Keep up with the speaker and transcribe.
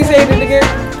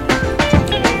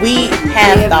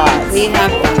We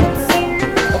have thoughts.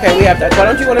 Okay, we have that. Why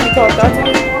don't you want to be called Thoughty?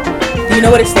 Do you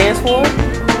know what it stands for?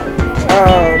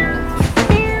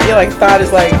 Yeah, like thought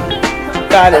is like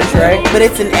thoughtish, right? But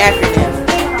it's an acronym.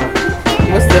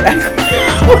 What's the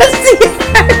acronym? What's the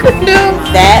acronym?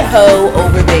 That hoe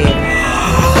over there.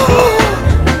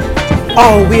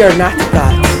 Oh, we are not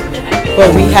thoughts, but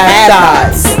we have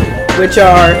thoughts, which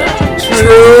are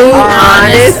true,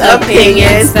 honest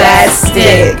opinions that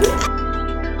stick.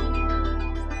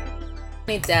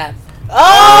 Depp. Oh!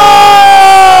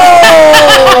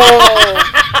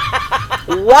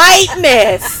 White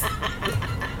mess.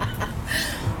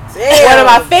 Damn. One of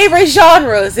my favorite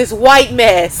genres is white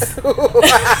mess.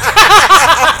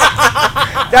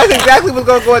 That's exactly what's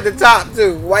gonna go at the top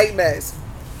too. White mess.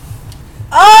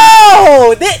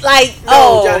 Oh,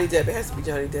 Johnny Depp. It has to be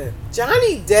Johnny Depp.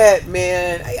 Johnny Depp,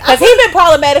 man. Because he's been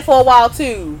problematic for a while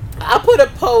too. I put a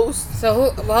post.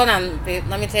 So hold on.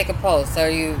 Let me take a poll. So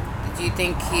do you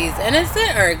think he's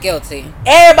innocent or guilty?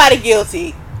 Everybody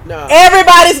guilty. No.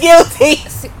 Everybody's guilty.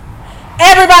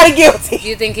 Everybody guilty. Do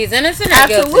you think he's innocent or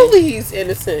guilty? Absolutely, he's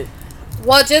innocent.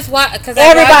 Well, just why? Because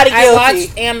everybody guilty. I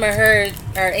watched Amber Heard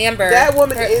or Amber. That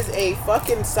woman is a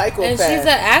fucking psychopath. And she's an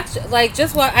actress. Like,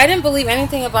 just what? I didn't believe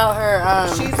anything about her.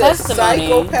 She's testimony. a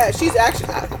psychopath. She's actually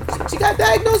she got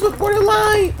diagnosed with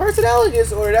borderline personality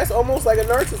disorder. That's almost like a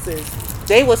narcissist.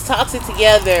 They was toxic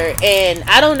together, and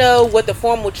I don't know what the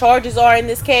formal charges are in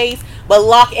this case, but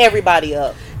lock everybody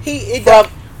up.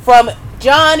 From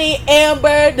Johnny,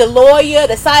 Amber, the lawyer,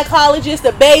 the psychologist,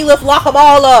 the bailiff, lock them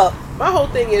all up. My whole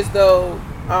thing is though,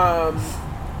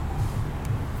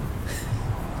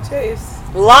 Chase,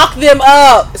 lock them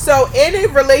up. So in a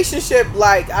relationship,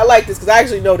 like, I like this because I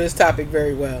actually know this topic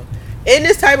very well. In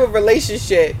this type of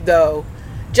relationship, though,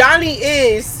 Johnny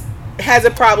has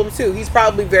a problem too. He's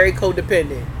probably very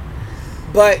codependent,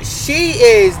 but she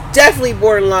is definitely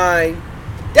borderline.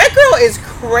 That girl is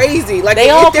crazy. Like,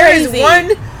 they all there crazy. Is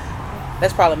one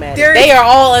that's problematic. They are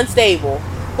all unstable.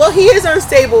 Well, he is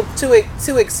unstable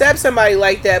to accept somebody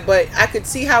like that, but I could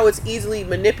see how it's easily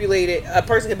manipulated. A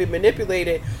person can be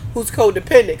manipulated who's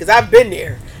codependent, because I've been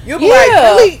there. You'll be like,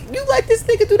 really? You let this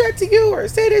nigga do that to you, or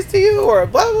say this to you, or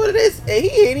blah, blah, blah, this, and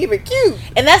he ain't even cute.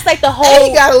 And that's like the whole... And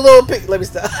he got a little... Let me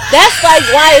stop. That's like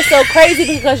why it's so crazy,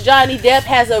 because Johnny Depp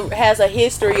has a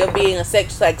history of being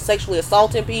sexually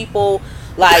assaulting people,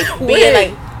 like being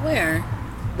like... Where?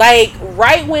 Like,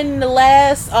 right when the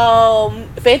last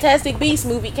Fantastic Beasts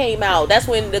movie came out, that's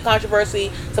when the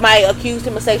controversy, somebody accused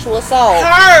him of sexual assault.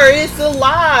 It's a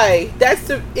lie.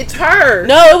 It's her.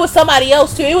 No, it was somebody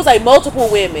else too. It was like multiple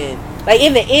women, like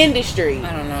in the industry.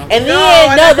 I don't know. And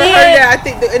I never heard that. I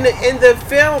think in the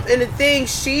film, in the thing,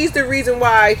 she's the reason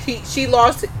why she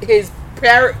lost his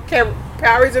Pirates of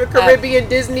the Caribbean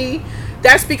Disney.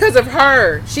 That's because of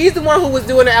her. She's the one who was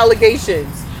doing the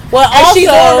allegations. Well, and also, she's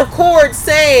on record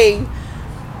saying,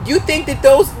 "You think that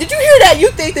those? Did you hear that? You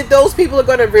think that those people are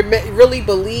going to really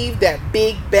believe that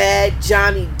big bad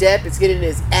Johnny Depp is getting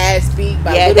his ass beat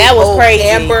by that was crazy.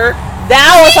 Amber?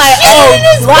 That was like,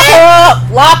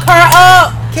 lock her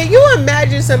up. Can you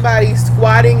imagine somebody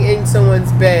squatting in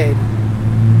someone's bed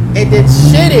and then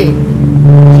shitting?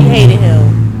 She hated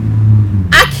him.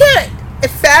 I can't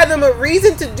fathom a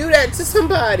reason to do that to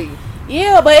somebody.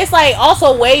 Yeah, but it's like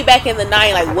also way back in the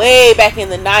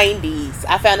 90s.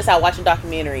 I found this out watching a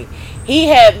documentary. He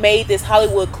had made this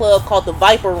Hollywood club called the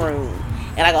Viper Room,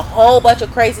 and like a whole bunch of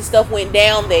crazy stuff went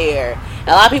down there. And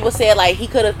a lot of people said like he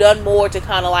could have done more to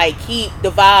kind of like keep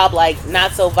the vibe like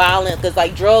not so violent, because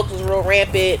like drugs was real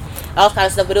rampant, all kind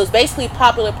of stuff. But it was basically a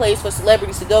popular place for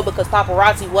celebrities to go because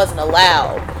paparazzi wasn't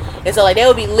allowed. And so like they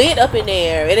would be lit up in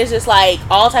there, and it's just like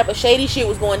all type of shady shit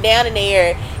was going down in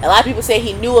there. And a lot of people say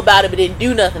he knew about it but didn't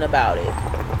do nothing about it.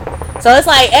 So it's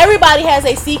like everybody has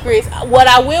a secret. What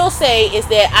I will say is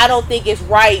that I don't think it's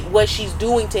right what she's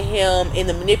doing to him in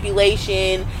the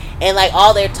manipulation and like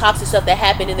all their toxic stuff that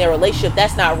happened in their relationship.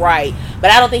 That's not right.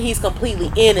 But I don't think he's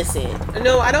completely innocent.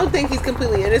 No, I don't think he's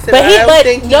completely innocent. But I don't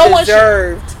think he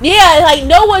deserved. Like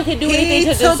no one can do anything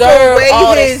to deserve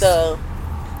all that stuff.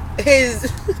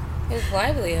 His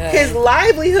livelihood. His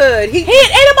livelihood. Ain't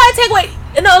nobody take away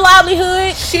no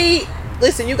livelihood.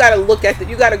 Listen, you gotta look at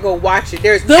you gotta go watch it.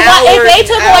 If they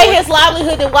took away his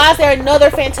livelihood, then why is there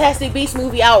another Fantastic Beasts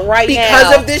movie out now?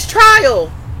 Because of this trial.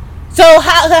 So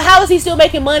how is he still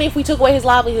making money if we took away his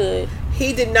livelihood?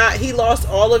 He did not. He lost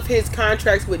all of his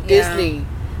contracts with Disney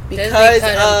because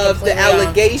of the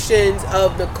allegations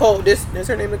of Nicole. Is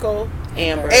her name Nicole?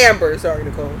 Amber, sorry,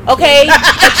 Nicole. Okay, a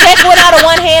check went out of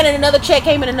one hand and another check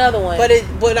came in another one.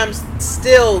 But I'm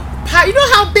still You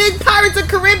know how big Pirates of the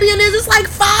Caribbean is? It's like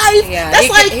 5. Yeah, that's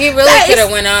he really could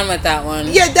have went on with that one.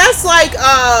 Yeah, that's like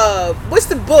what's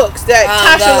the books that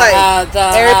Tasha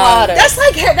Harry Potter.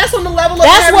 That's on the level of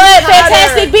that's Harry what Potter.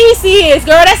 Fantastic Beasts is,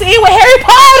 girl. That's it with Harry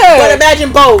Potter. But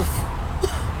imagine both.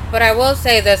 But I will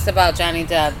say this about Johnny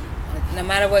Depp: no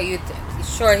matter what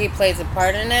sure he plays a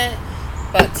part in it,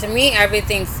 but to me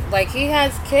everything's like he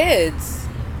has kids,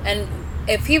 and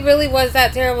if he really was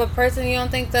that terrible person, you don't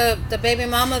think the baby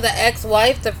mama, the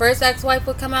ex-wife, the first ex-wife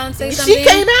would come out and say something? She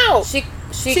came out. She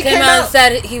came out and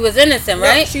said he was innocent,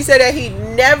 right? No, she said that he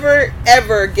never,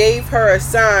 ever gave her a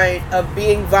sign of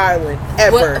being violent,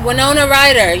 ever. Winona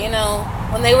Ryder,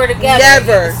 when they were together.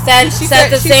 Never. Said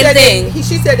the same thing.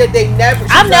 She said that they never...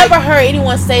 I've never heard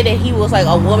anyone say that he was like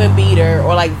a woman beater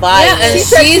or like violent. Yeah, and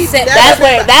she said that's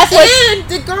what. And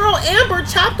the girl Amber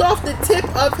chopped off the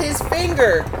tip of his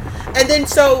finger. And then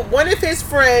so one of his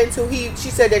friends she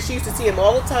said that she used to see him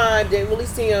all the time, didn't really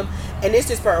see him. And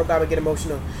this part, oh God, I get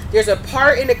emotional. There's a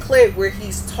part in the clip where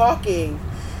he's talking.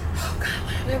 Oh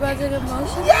God, you're about to get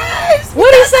emotional? Yes!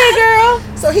 What did he say, girl?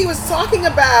 So he was talking to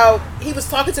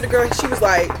the girl and he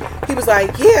was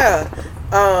like, yeah,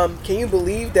 can you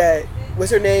believe that,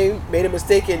 what's her name, made a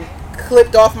mistake and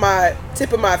clipped off my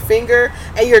tip of my finger?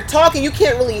 And you're talking, you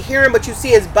can't really hear him, but you see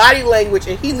his body language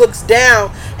and he looks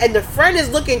down and the friend is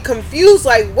looking confused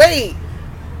like, wait,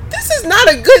 this is not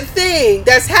a good thing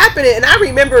that's happening. And I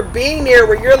remember being there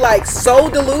where you're like so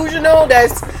delusional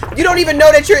you don't even know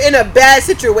that you're in a bad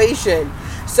situation.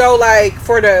 So like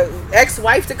for the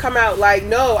ex-wife to come out like,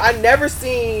 no, I never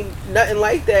seen nothing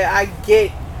like that. I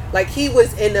get like he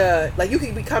was in you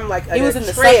could become like he was in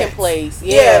the trance. Second place.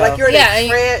 Yeah, like you're in a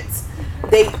trance.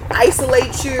 They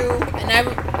isolate you. And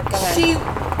she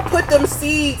put them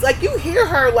seeds. Like you hear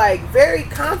her like very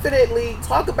confidently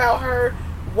talk about her.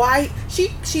 Why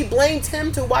she blamed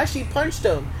him to why she punched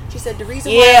him. She said the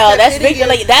reason why that's big.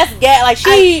 Like that's like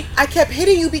I kept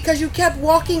hitting you because you kept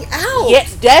walking out.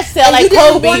 Yes, that sound like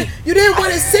Kobe. You didn't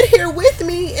want to sit here with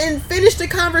me and finish the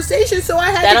conversation, so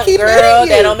I had to keep hitting you.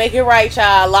 That don't make it right,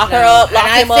 child. Lock her up, lock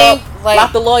him up,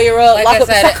 lock the lawyer up, like lock I up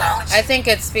said, the psychologist. I think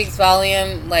it speaks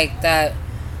volume, like that.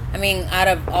 I mean, out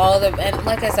of all and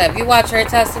like I said, if you watch her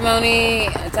testimony,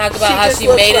 talk about how she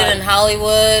made it in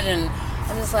Hollywood and.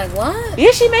 I'm just like, what?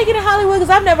 Did she make it in Hollywood? Because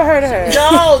I've never heard of her.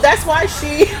 No, that's why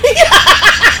she...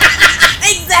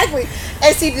 Exactly.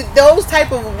 And see, those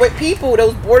type of people,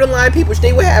 those borderline people,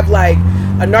 they would have like...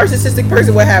 A narcissistic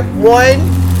person would have one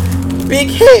big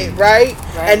hit, right?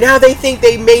 And now they think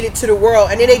they made it to the world.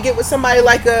 And then they get with somebody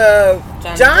like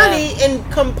Johnny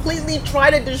and completely try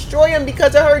to destroy him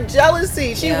because of her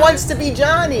jealousy. She wants to be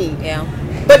Johnny. Yeah.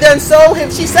 But done sold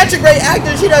him... She's such a great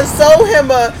actor. She done sold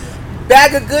him a...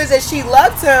 bag of goods that she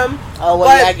loved him. Oh well,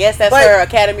 I guess that's her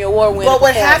Academy Award winner. But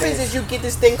what happens is you get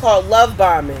this thing called love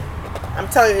bombing. I'm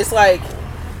telling you, it's like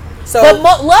so.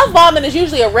 But love bombing is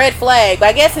usually a red flag. But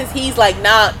I guess since he's like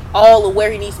not all of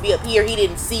where he needs to be up here, he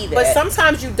didn't see that. But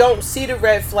sometimes you don't see the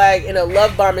red flag in a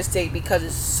love bombing state because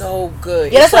it's so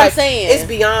good. Yeah, that's what I'm saying. It's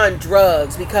beyond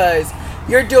drugs because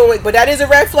you're doing. But that is a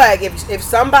red flag. If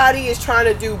somebody is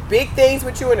trying to do big things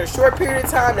with you in a short period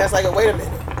of time, that's like, wait a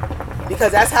minute.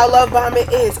 Because that's how love bombing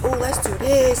is. Oh, let's do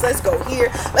this. Let's go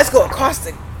here. Let's go across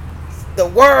the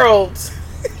world.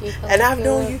 And I've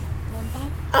known you.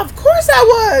 Of course I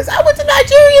was. I went to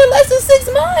Nigeria in less than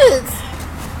 6 months.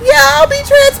 Yeah, I'll be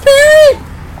transparent.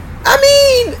 I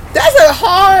mean, that's a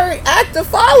hard act to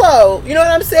follow. You know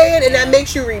what I'm saying? And that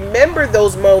makes you remember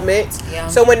those moments. Yeah.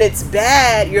 So when it's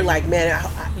bad, you're like, man,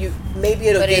 maybe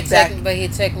it'll get back. But he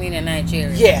took me to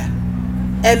Nigeria. Yeah.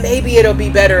 And maybe it'll be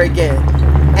better again.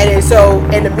 And then so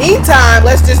in the meantime,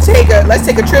 let's take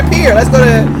a trip here. Let's go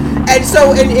to and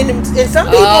so in some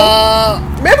people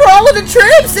remember all of the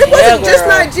trips? It wasn't just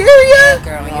Nigeria. Yeah,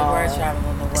 girl, you were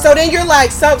traveling the world. So then you're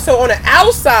like so on the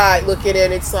outside looking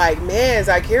in, it's like, man,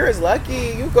 Zakira's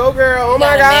lucky. You go, girl. Oh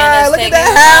my God, look at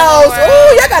that house.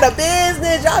 Oh, y'all got a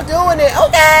business. Y'all doing it.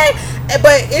 Okay.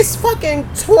 But it's fucking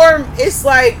it's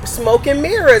like smoke and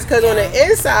mirrors because on the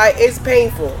inside it's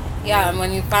painful. Yeah, and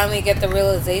when you finally get the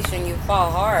realization, you fall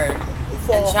hard.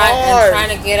 And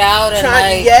trying to get out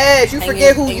and yes, you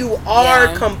forget who you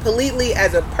are completely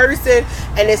as a person,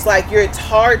 and it's like it's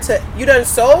hard to you done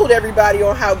sold everybody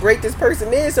on how great this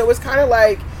person is, so it's kind of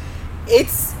like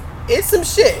it's some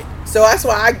shit. So that's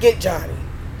why I get Johnny.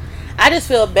 I just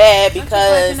feel bad because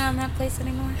aren't you working on that place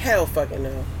anymore? Hell fucking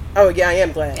no. Oh yeah, I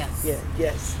am glad. Yes. Yeah,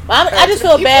 yes. I just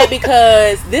feel bad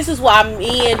because this is why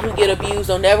men who get abused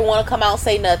don't never want to come out and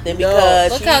say nothing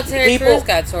because look how Terry Crews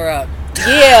got tore up.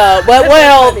 Yeah, but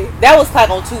that was like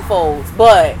on two folds.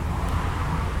 But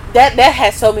that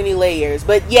has so many layers.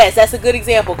 But yes, that's a good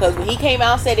example, because when he came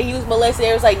out and said that he was molested,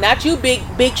 it was like, not you,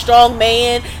 big strong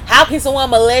man, how can someone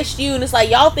molest you? And it's like,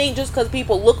 y'all think just because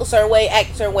people look a certain way,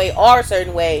 act a certain way, are a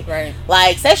certain way, right?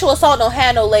 Like, sexual assault don't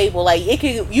have no label. Like, it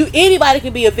can, anybody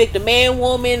can be a victim, man,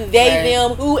 woman, they,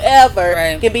 them, whoever,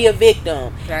 can be a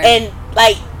victim. And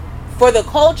like, for the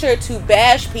culture to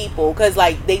bash people because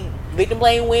like they victim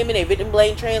blame women, they victim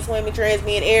blame trans women, trans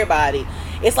men, everybody,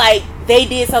 it's like they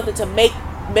did something to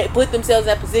put themselves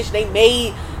in that position. They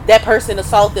made that person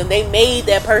assault them. They made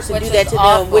that person do that to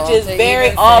them, which is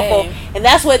very awful. And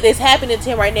that's what is happening to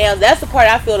him right now. That's the part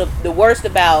I feel the worst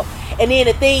about. And then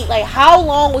the thing, like, how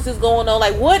long was this going on?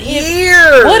 Like, what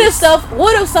if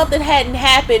something hadn't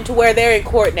happened to where they're in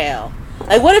court now?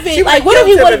 Like, what if it? Like, what if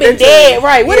he would have been dead?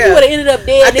 Right? What if he would have ended up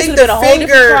dead? And this would have been a whole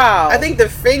different trial. I think the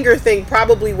finger thing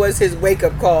probably was his wake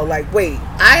up call. Like, wait,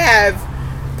 I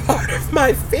have part of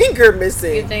my finger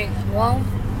missing. You think? Well,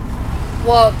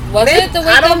 was it the wake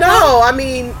up call? I don't know. I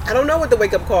mean, I don't know what the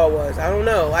wake up call was. I don't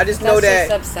know. I just know that. That's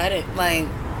just upsetting. Like,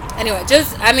 anyway,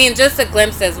 just a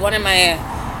glimpses. One of my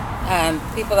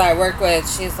people that I work with,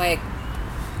 she's like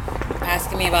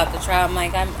asking me about the trial. I'm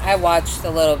like, I watched a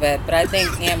little bit, but I think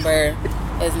Amber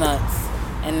is nuts.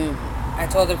 And I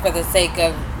told her for the sake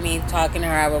of me talking to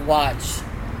her, I would watch. So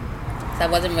I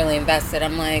wasn't really invested.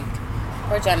 I'm like,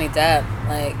 poor Johnny Depp.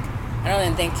 Like, I don't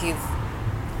even think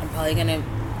I'm probably going to,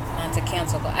 not to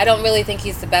cancel, but I don't really think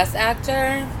he's the best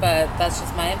actor, but that's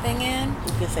just my opinion.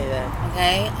 You can say that.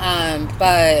 Okay?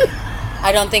 But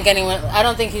I don't think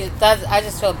he does. I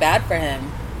just feel bad for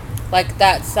him. Like,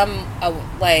 that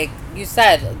like you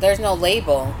said, there's no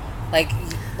label.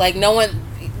 Like no one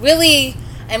really,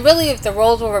 and really, if the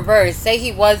roles were reversed, say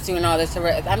he was doing all this,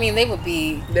 I mean, they would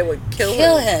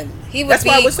kill him. He would be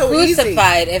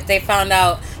crucified if they found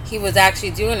out he was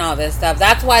actually doing all this stuff.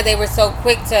 That's why they were so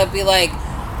quick to be like,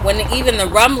 when even the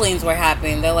rumblings were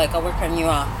happening, they're like, oh, we're cutting you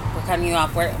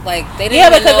off. We're like, they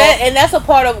didn't even know. And that's a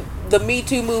part of the Me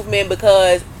Too movement,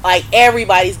 because like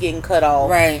everybody's getting cut off,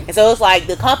 right? And so it's like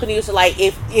the companies are like,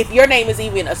 if your name is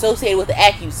even associated with the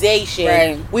accusation,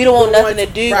 right, we don't want nothing to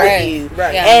do with you,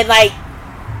 right? Yeah. And like,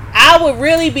 I would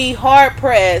really be hard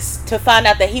pressed to find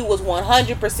out that he was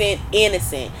 100%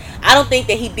 innocent. I don't think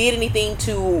that he did anything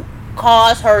to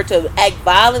cause her to act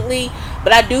violently,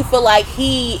 but I do feel like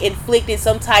he inflicted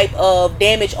some type of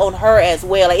damage on her as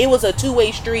well. Like, it was a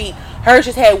two-way street. Hers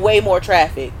just had way more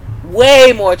traffic.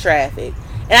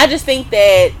 And I just think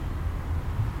that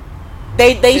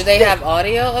they have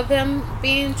audio of him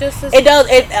being just as... It does.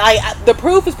 The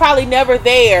proof is probably never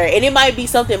there, and it might be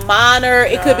something minor.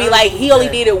 It could be like he only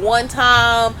did it one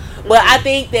time. But I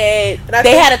think that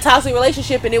they had a toxic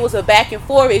relationship, and it was a back and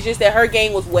forth. It's just that her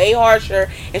game was way harsher,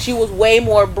 and she was way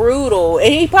more brutal.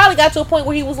 And he probably got to a point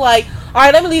where he was like, all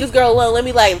right, let me leave this girl alone. Let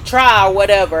me like try or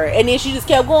whatever. And then she just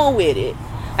kept going with it.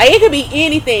 Like, it could be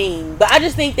anything, but I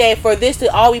just think that for this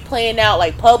to all be playing out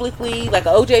like publicly, like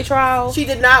an OJ trial, she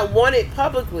did not want it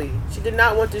publicly. She did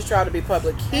not want this trial to be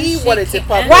public. He wanted it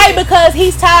public, right? Because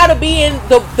he's tired of being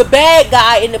the bad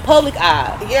guy in the public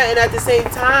eye. Yeah, and at the same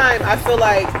time, I feel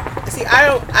like,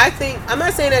 I'm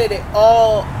not saying that at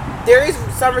all. There is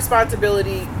some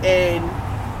responsibility in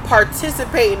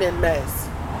participating in mess,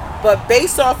 but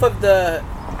based off of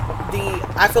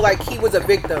I feel like he was a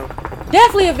victim.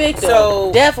 Definitely a victim.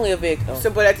 So,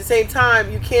 but at the same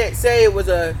time, you can't say it was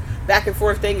a back and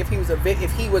forth thing if he was a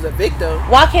victim.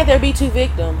 Why can't there be two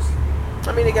victims?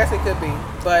 I mean, I guess it could be,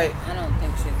 but I don't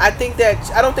think she.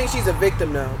 I don't think she's a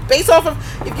victim though. Based off of,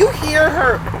 if you hear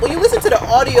her, when you listen to the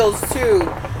audios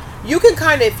too, you can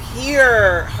kind of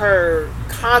hear her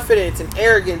confidence and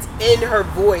arrogance in her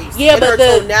voice, in her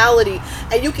tonality,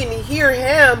 and you can hear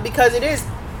him because it is.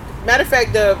 Matter of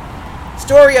fact, the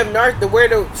story of where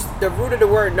the root of the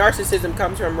word narcissism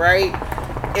comes from, right?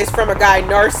 It's from a guy,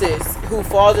 Narcissus, who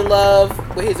falls in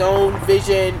love with his own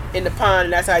vision in the pond,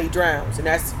 and that's how he drowns, and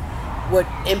that's what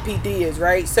NPD is,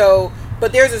 right? So,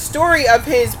 but there's a story of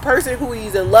his person who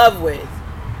he's in love with,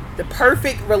 the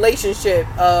perfect relationship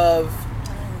of.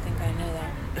 I don't think I knew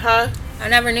that. Huh? I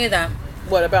never knew that.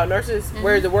 What about Narcissus? Mm-hmm.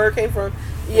 Where the word came from?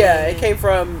 Yeah, it came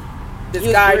from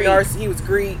this guy, Narcissus. He was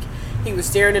Greek. He was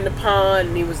staring in the pond,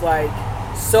 and he was like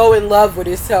so in love with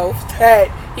himself that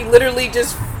he literally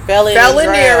just fell in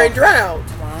there and drowned.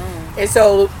 Wow. And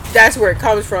so that's where it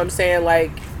comes from, saying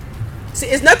like, see,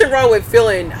 it's nothing wrong with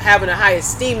having a high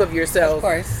esteem of yourself, of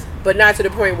course, but not to the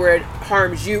point where it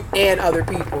harms you and other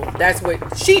people. That's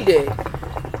what she did.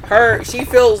 She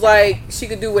feels like she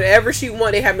could do whatever she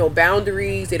wants. They have no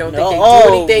boundaries. They don't think they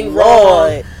do anything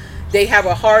wrong. They have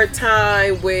a hard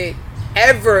time with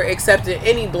ever accepting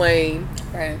any blame.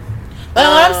 Right. But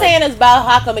what I'm saying is about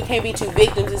how come it can't be two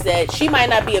victims is that she might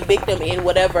not be a victim in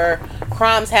whatever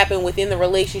crimes happen within the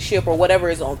relationship or whatever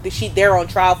is on they're on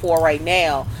trial for right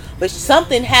now. But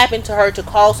something happened to her to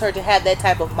cause her to have that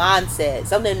type of mindset.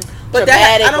 Something but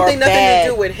traumatic I don't think nothing bad.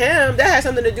 to do with him. That has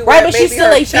something to do with right, but maybe she's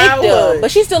still her a childhood. victim.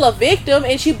 But she's still a victim,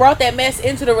 and she brought that mess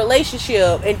into the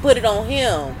relationship and put it on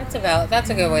him. That's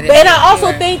a good way to. But I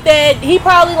also think that he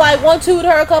probably like 1-2'd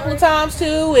her a couple of times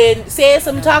too, and said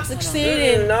some toxic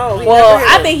shit. And well,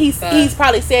 I think he's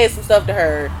probably said some stuff to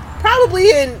her.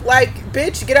 Probably in like,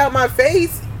 bitch, get out my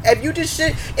face. If you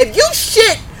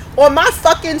shit on my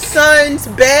fucking son's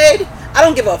bed, I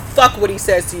don't give a fuck what he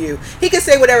says to you. He can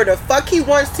say whatever the fuck he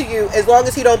wants to you as long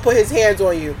as he don't put his hands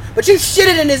on you. But you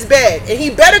shitted in his bed. And he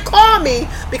better call me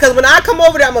because when I come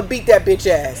over there, I'm going to beat that bitch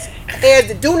ass.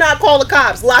 And do not call the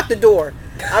cops. Lock the door.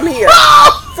 I'm here.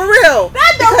 For real.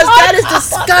 Because that is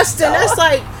disgusting. That's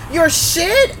like your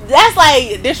shit. That's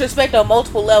like disrespect on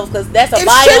multiple levels because that's a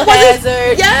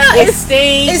biohazard. Yeah. It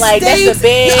stinks. Like that's the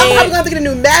bed. I'm probably going to get a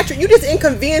new mattress. You just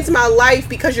inconvenience my life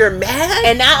because you're mad.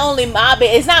 And not only my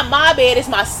bed. It's not my bed. It's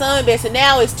my son's bed. So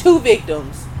now it's two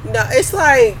victims. No, it's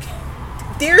like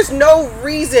there's no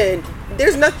reason.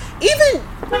 There's no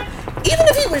even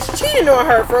if he was cheating on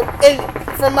her from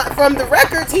the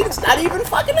records, he's not even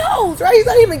fucking hoes, right? He's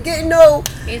not even getting no.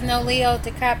 He's no Leo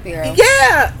DiCaprio.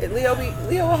 Yeah, Leo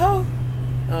a hoe.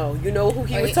 Oh, you know who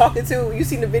he was talking to? You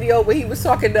seen the video where he was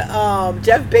talking to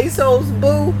Jeff Bezos'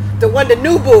 boo, the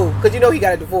new boo, because you know he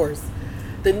got a divorce.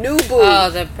 The new boo. Oh,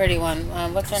 the pretty one.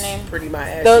 What's her name? Pretty my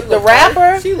ass. The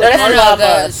rapper. She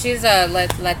looked she's a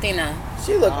Latina.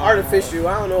 She looked artificial.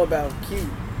 I don't know about cute.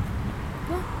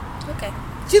 Okay.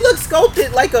 She looked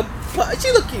sculpted like a.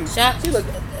 She looked cute.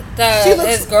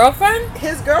 His girlfriend.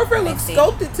 His girlfriend looked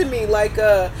sculpted to me like.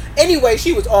 Anyway,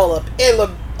 she was all up in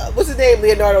what's his name?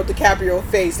 Leonardo DiCaprio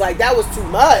face. Like that was too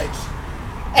much.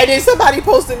 And then somebody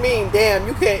posted a meme. Damn,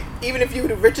 you can't. Even if you're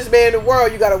the richest man in the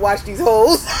world, you gotta watch these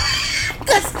hoes.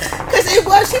 Cause it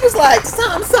was. She was like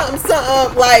something.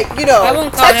 Like I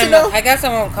won't call him. I guess I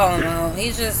won't call him a hoe.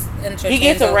 He's just entertained. He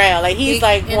gets around. Like he's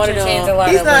like one of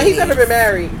them. He's never been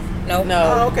married. Nope. No.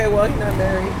 Oh, okay. Well, he's not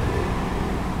married.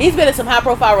 He's been in some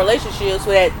high-profile relationships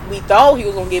where that we thought he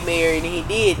was gonna get married, and he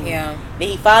didn't. Yeah. Then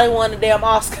he finally won the damn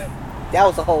Oscar. That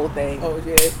was the whole thing. Oh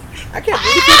yeah. I can't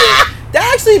believe he didn't.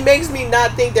 That actually makes me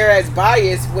not think they're as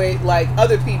biased with like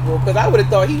other people because I would have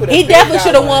thought he would have. He definitely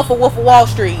should have won for Wolf of Wall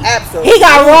Street. Absolutely. He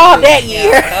got robbed that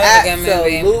year. That was a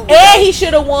good movie. And he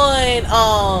should have won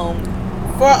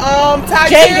for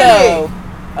Titanic. Django.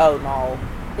 Oh no.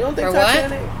 You don't think for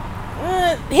Titanic?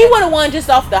 What? He would have won just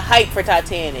off the hype for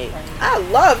Titanic. I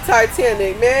love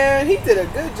Titanic, man. He did a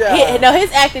good job. No,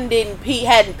 his acting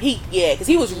hadn't peaked yet because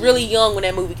he was really young when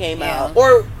that movie came out.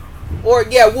 Or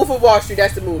Wolf of Wall Street.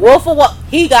 That's the movie.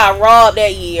 He got robbed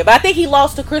that year, but I think he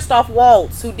lost to Christoph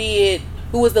Waltz, who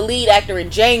was the lead actor in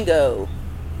Django.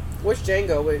 What's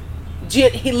Django with?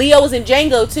 Leo was in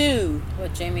Django too.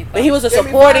 With Jamie Foxx. But he was a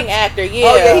supporting actor. Yeah.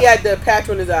 Oh yeah, he had the patch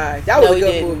on his eye. That was a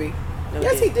good movie. No,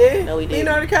 yes, he did. No, he didn't.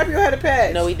 Leonardo DiCaprio had a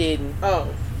patch. No, he didn't.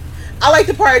 Oh, I like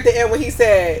the part at the end when he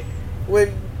said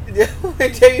when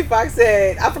Jamie Foxx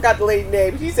said, I forgot the lady's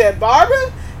name. She said,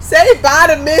 Barbara, say bye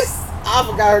to Miss. I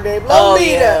forgot her name. Lolita. Oh,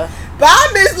 yeah. Bye,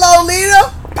 Miss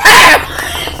Lolita. Bam.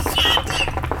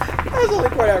 That was the only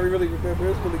part I really remember. It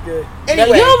was really good.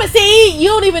 Anyway, you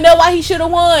don't even know why he should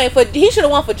have won. He should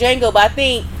have won for Django, but I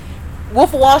think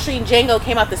Wolf of Wall Street and Django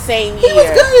came out the same year. He was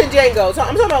good in Django. So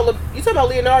I'm talking about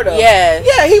Leonardo. Yes.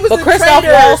 Yeah, he was. But the Christoph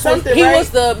Waltz was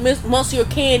the Monsieur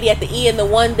Candy at the end, the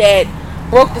one that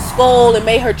broke the skull and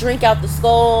made her drink out the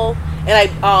skull. And I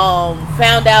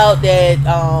found out that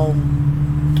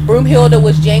Broomhilda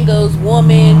was Django's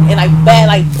woman, and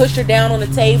I pushed her down on the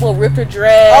table, ripped her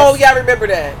dress. Oh yeah, I remember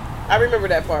that. I remember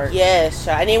that part. Yes,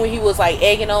 and then when he was like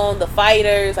egging on the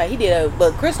fighters, like he did.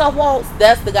 But Christoph Waltz,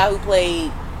 that's the guy who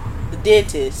played the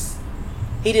dentist.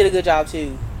 He did a good job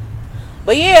too.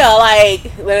 But yeah, like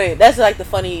that's like the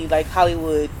funny like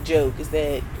Hollywood joke is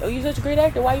that, oh, you're such a great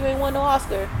actor, why you ain't won no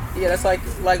Oscar? Yeah, that's like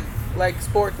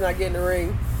sports not getting the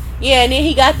ring. Yeah, and then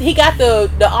he got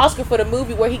the Oscar for the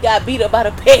movie where he got beat up by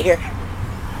the bear.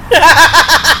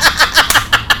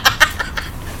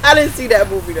 I didn't see that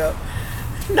movie though.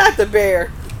 Not the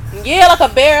bear. Yeah, like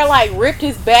a bear like ripped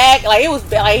his back. Like it was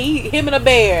like him and a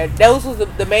bear. Those was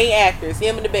the main actors,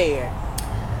 him and the bear.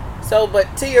 So,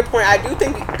 but to your point, I do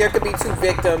think there could be two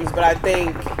victims, but I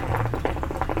think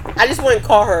I just wouldn't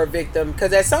call her a victim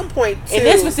because at some point, too, in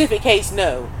this specific case,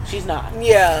 no, she's not.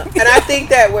 Yeah, and I think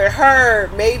that with her,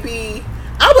 maybe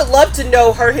I would love to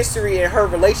know her history and her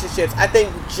relationships. I think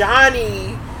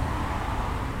Johnny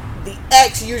the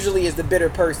ex usually is the bitter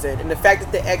person, and the fact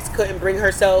that the ex couldn't bring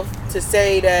herself to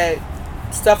say that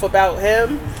stuff about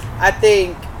him, I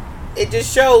think it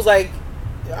just shows like,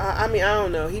 I mean, I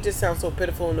don't know, he just sounds so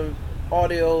pitiful in the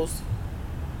audios.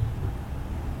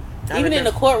 Even in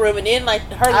the courtroom, and then like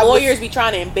her lawyers be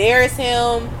trying to embarrass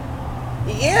him.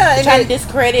 Yeah, and trying to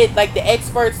discredit like the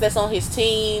experts that's on his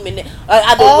team, and the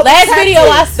last video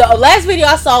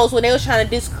I saw was when they was trying to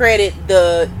discredit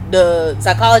the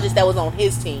psychologist that was on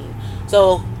his team.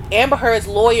 So Amber Heard's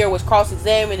lawyer was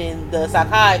cross-examining the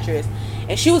psychiatrist,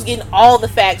 and she was getting all the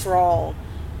facts wrong.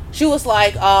 She was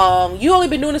like, you only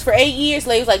been doing this for 8 years?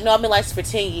 Lady was like, no, I've been licensed for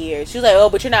 10 years. She was like, oh,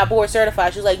 but you're not board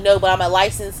certified. She was like, no, but I'm a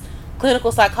licensed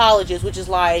clinical psychologist, which is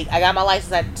like, I got my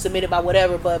license, I submitted my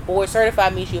whatever, but board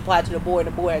certified means she applied to the board,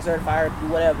 and the board has certified her to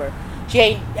do whatever. She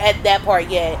ain't at that part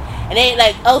yet. And they ain't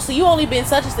like, oh, so you only been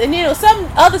such a... And then there was some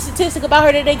other statistic about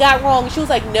her that they got wrong. And she was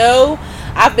like, no,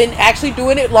 I've been actually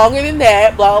doing it longer than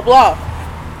that, blah, blah,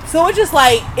 blah. So it's just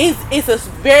like, it's a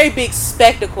very big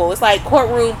spectacle. It's like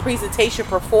courtroom presentation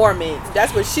performance.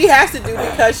 That's what she has to do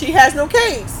because she has no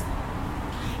case.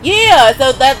 Yeah,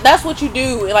 so that's what you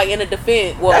do, like in a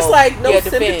defense. Well, that's like no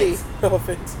sympathy. Defense. No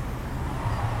offense.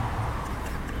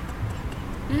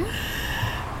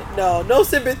 No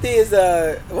sympathy is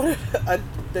the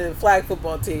flag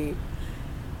football team.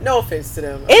 No offense to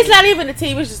them. It's not even a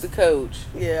team; it's just a coach.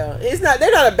 Yeah, it's not.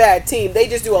 They're not a bad team. They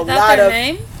just do a lot their of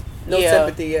name? No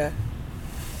sympathy. Yeah.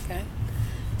 Okay.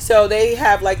 So they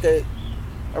have like a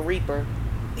Reaper.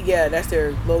 Yeah, that's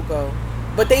their logo.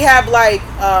 But they have like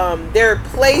their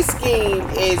play scheme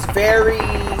is very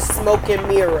smoke and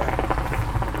mirror,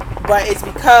 but it's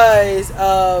because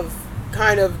of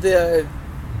kind of the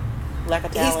lack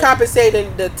of talent. He's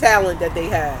compensating the talent that they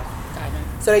have.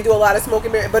 So they do a lot of smoke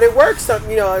and mirror, but it works.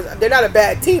 You know, they're not a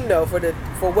bad team though for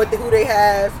who they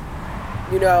have.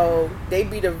 You know, they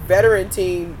beat a veteran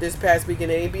team this past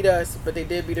weekend. They didn't beat us, but they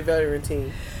did beat a veteran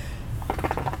team.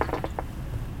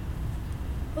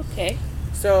 Okay.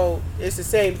 So it's the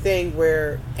same thing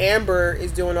where Amber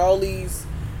is doing all these,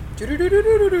 but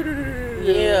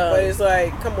it's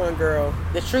like, come on, girl.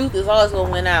 The truth is always gonna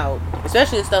win out,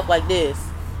 especially in stuff like this.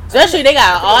 Especially they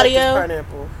got audio. Like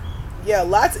pineapple. Yeah,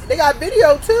 lots. They got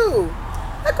video too.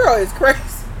 That girl is crazy.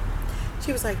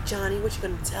 She was like, Johnny, what you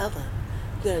gonna tell them?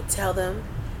 You gonna tell them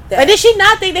that? But did she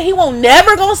not think that he won't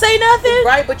never gonna say nothing?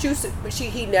 Right, but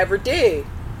he never did.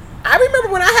 I remember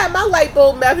when I had my light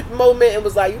bulb moment and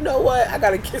was like, you know what? I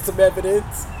gotta get some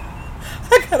evidence.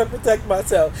 I gotta protect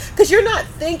myself. Because you're not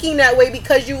thinking that way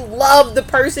because you love the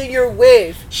person you're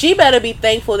with. She better be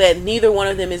thankful that neither one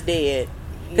of them is dead.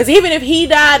 Because even if he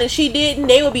died and she didn't,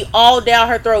 they would be all down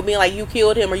her throat being like, you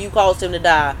killed him or you caused him to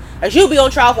die. Or she'll be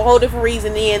on trial for a whole different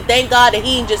reason then. Thank God that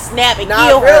he didn't just snap and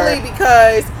kill her. Not really,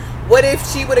 because what if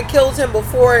she would have killed him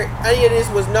before any of this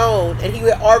was known and he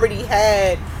had already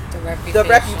had the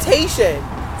reputation.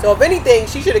 So if anything,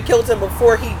 she should have killed him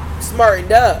before he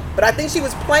smartened up. But I think she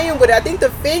was playing with it. I think the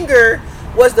finger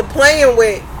was the playing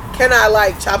with, can I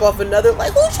like chop off another?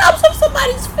 Like, who chops off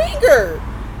somebody's finger?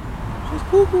 She's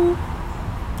cuckoo.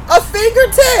 A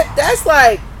fingertip. That's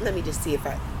like, let me just see if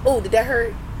did that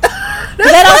hurt?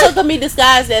 That also could be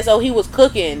disguised as, he was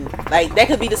cooking. Like, that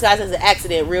could be disguised as an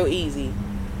accident real easy.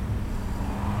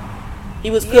 He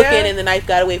was cooking and the knife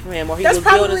got away from him, or he was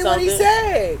building something. That's probably what he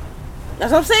said.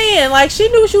 That's what I'm saying. Like, she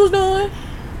knew what she was doing.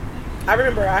 I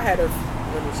remember I had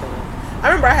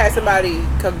somebody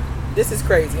come. This is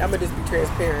crazy. I'm gonna just be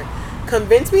transparent.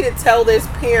 Convince me to tell this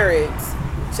parent.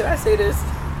 Should I say this?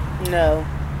 No.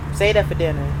 Say that for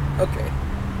dinner. Okay.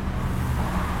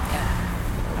 Yeah.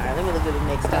 All right. Let me look at the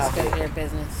next topic. That's good your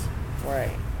business.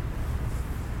 Right.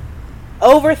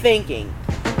 Overthinking.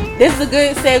 This is a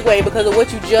good segue because of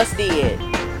what you just did.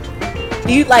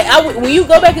 Do you when you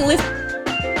go back and listen?